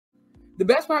The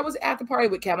best part was after party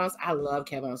with Kev on. I love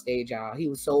Kev on stage, y'all. He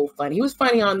was so funny. He was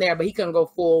funny on there, but he couldn't go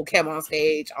full Kev on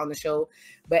stage on the show.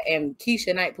 And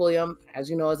Keisha Knight Pulliam, as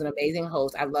you know, is an amazing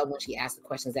host. I love when she asks the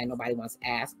questions that nobody wants to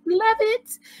ask. Love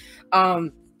it.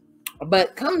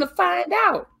 But come to find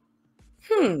out,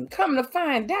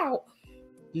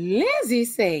 Lindsay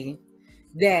say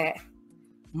that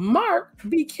Mark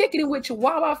be kicking it with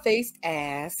Chihuahua faced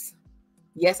ass.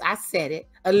 Yes, I said it,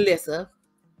 Alyssa.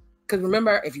 Because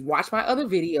remember, if you watch my other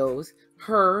videos,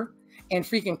 her and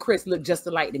freaking Chris look just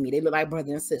alike to me. They look like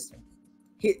brother and sister.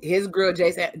 His girl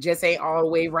just ain't all the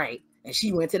way right. And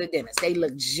she went to the dentist. They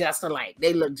look just alike.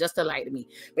 They look just alike to me.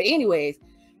 But anyways,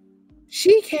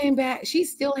 she came back. She's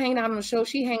still hanging out on the show.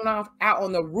 She hanging out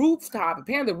on the rooftop.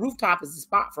 Apparently, the rooftop is the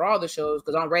spot for all the shows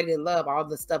because on Ready to Love, all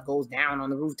the stuff goes down on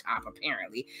the rooftop,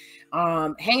 apparently.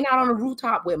 Hanging out on the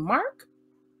rooftop with Mark.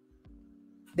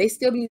 They still be